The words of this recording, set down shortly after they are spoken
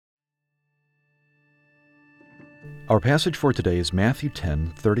Our passage for today is Matthew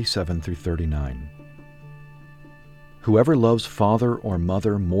 10:37 through 39. Whoever loves father or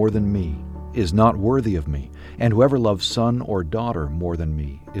mother more than me is not worthy of me, and whoever loves son or daughter more than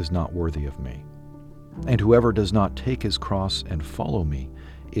me is not worthy of me. And whoever does not take his cross and follow me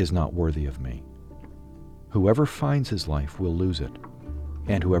is not worthy of me. Whoever finds his life will lose it,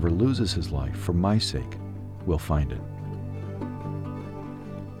 and whoever loses his life for my sake will find it.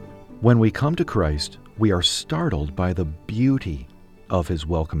 When we come to Christ, we are startled by the beauty of his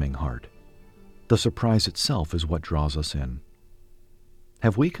welcoming heart. The surprise itself is what draws us in.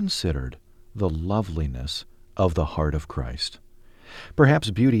 Have we considered the loveliness of the heart of Christ? Perhaps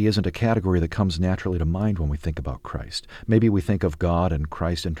beauty isn't a category that comes naturally to mind when we think about Christ. Maybe we think of God and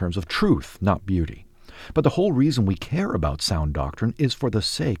Christ in terms of truth, not beauty. But the whole reason we care about sound doctrine is for the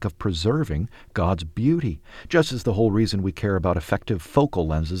sake of preserving God's beauty, just as the whole reason we care about effective focal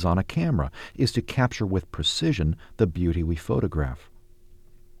lenses on a camera is to capture with precision the beauty we photograph.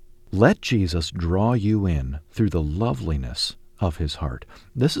 Let Jesus draw you in through the loveliness of his heart.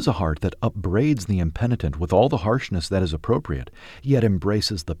 This is a heart that upbraids the impenitent with all the harshness that is appropriate, yet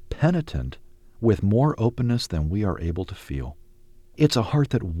embraces the penitent with more openness than we are able to feel. It's a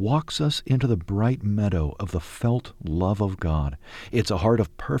heart that walks us into the bright meadow of the felt love of God. It's a heart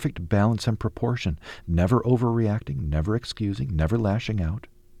of perfect balance and proportion, never overreacting, never excusing, never lashing out.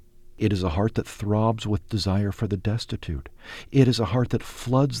 It is a heart that throbs with desire for the destitute. It is a heart that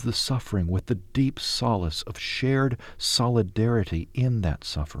floods the suffering with the deep solace of shared solidarity in that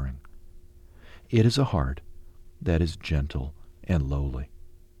suffering. It is a heart that is gentle and lowly.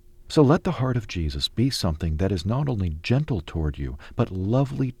 So let the heart of Jesus be something that is not only gentle toward you, but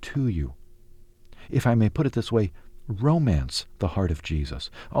lovely to you. If I may put it this way, romance the heart of Jesus.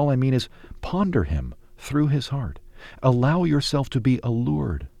 All I mean is ponder him through his heart. Allow yourself to be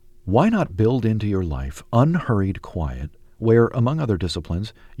allured. Why not build into your life unhurried quiet, where, among other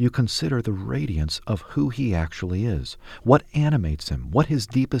disciplines, you consider the radiance of who he actually is, what animates him, what his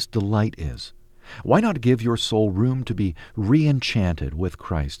deepest delight is? Why not give your soul room to be re-enchanted with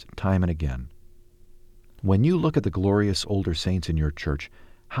Christ time and again? When you look at the glorious older saints in your church,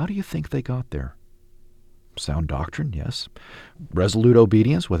 how do you think they got there? Sound doctrine, yes. Resolute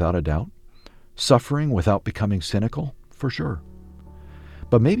obedience, without a doubt. Suffering without becoming cynical, for sure.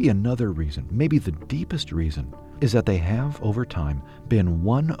 But maybe another reason, maybe the deepest reason, is that they have, over time, been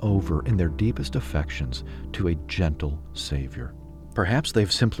won over in their deepest affections to a gentle Savior. Perhaps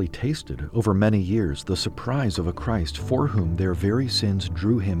they've simply tasted, over many years, the surprise of a Christ for whom their very sins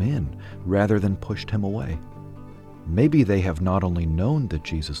drew him in, rather than pushed him away. Maybe they have not only known that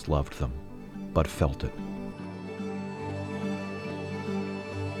Jesus loved them, but felt it.